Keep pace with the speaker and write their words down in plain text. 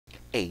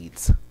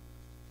AIDS,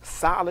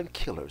 silent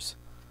killers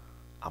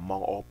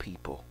among all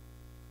people.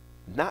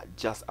 Not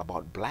just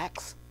about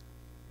blacks,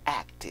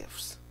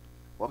 actives.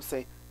 What I'm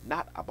saying,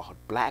 not about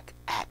black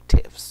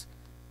actives.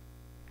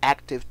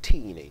 Active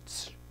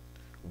teenagers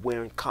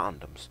wearing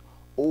condoms,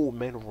 old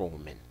men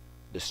roaming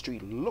the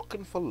street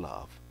looking for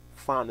love,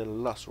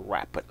 finding lust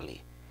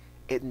rapidly.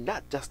 It's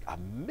not just a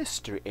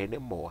mystery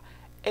anymore.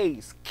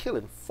 AIDS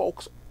killing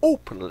folks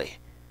openly.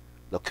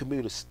 The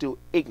community is still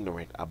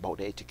ignorant about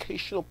the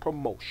educational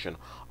promotion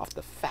of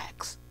the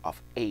facts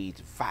of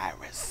AIDS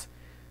virus.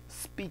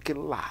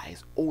 Speaking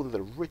lies, only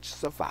the rich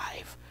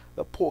survive.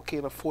 The poor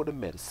can't afford the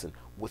medicine.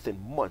 Within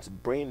months,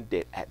 brain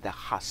dead at the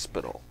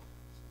hospital.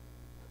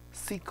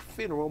 Seek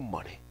funeral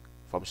money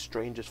from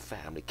strangers'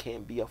 family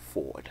can't be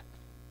afforded.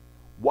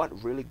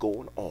 What really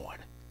going on?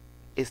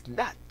 It's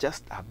not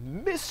just a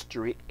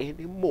mystery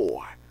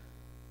anymore.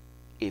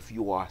 If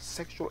you are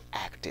sexual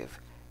active,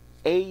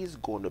 AIDS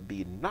going to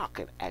be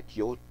knocking at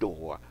your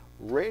door,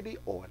 ready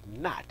or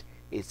not.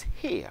 It's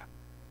here,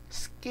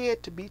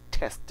 scared to be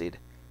tested,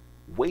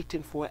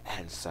 waiting for an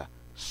answer,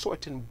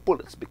 sorting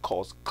bullets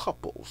because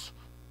couples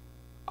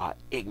are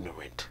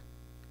ignorant.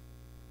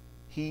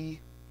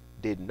 He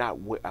did not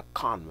wear a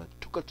condom,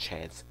 took a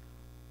chance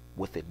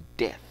with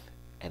death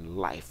and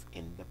life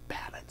in the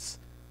balance.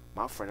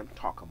 My friend, I'm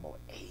talking about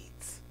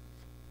AIDS.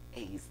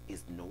 AIDS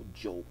is no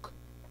joke.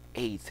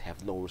 AIDS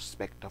have no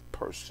respect of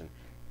person.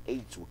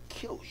 AIDS will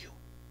kill you.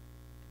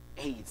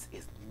 AIDS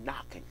is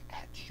knocking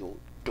at your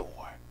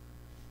door.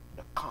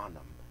 The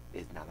condom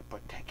is not a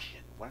protection.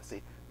 When I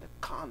say the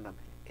condom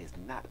is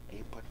not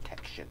a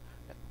protection,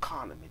 the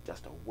condom is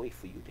just a way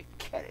for you to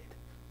get it.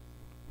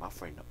 My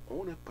friend, the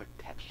only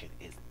protection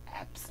is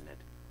abstinent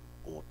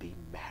or be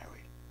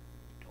married.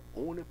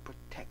 The only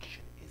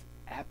protection is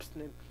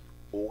abstinent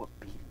or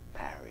be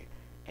married.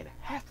 And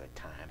half the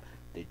time,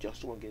 they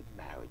just want to get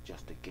married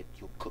just to get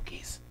your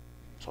cookies.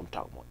 So I'm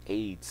talking about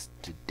AIDS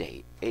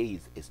today.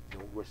 AIDS is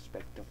no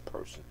respect of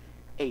person.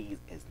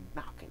 AIDS is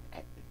knocking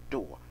at the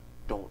door.